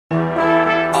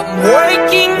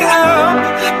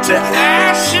to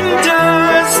ash and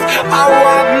dust. I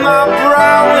wipe my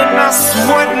brow and I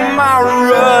sweat my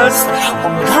rust.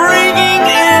 I'm breathing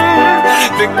in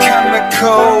the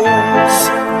chemicals.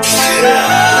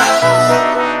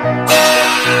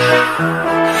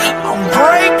 I'm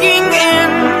breaking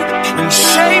in and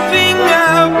shaping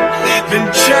up, then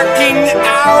checking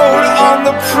out on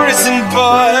the prison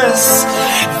bus.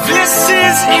 This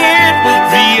is it,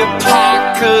 the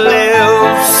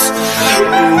apocalypse.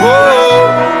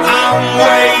 Whoa, I'm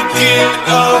waking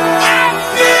up. I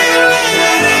feel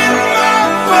it in my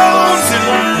bones,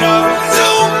 enough to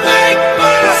make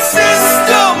my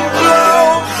system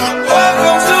blow.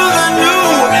 Welcome to the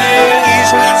new age,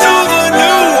 to the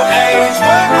new age.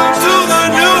 Welcome to the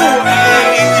new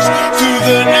age, to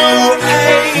the new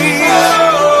age.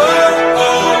 Oh,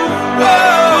 oh,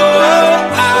 oh,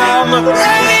 I'm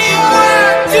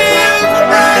radioactive,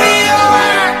 radioactive.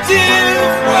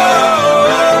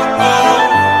 Whoa, oh,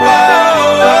 whoa,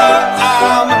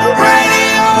 I'm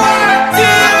radioactive,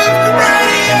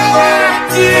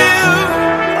 radioactive.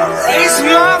 I raise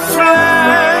my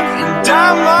flag and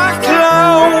dye my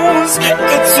clothes.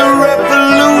 It's a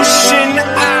revolution,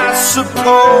 I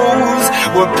suppose.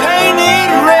 We're painted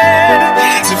red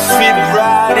to fit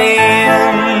right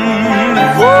in.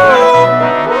 Whoa,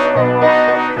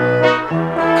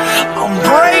 I'm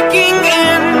breaking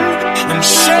in and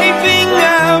shaping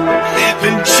up,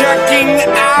 then checking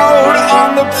out on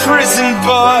the prison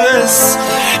bus.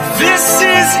 This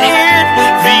is it,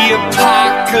 the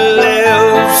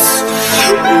apocalypse.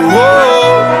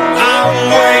 Whoa, I'm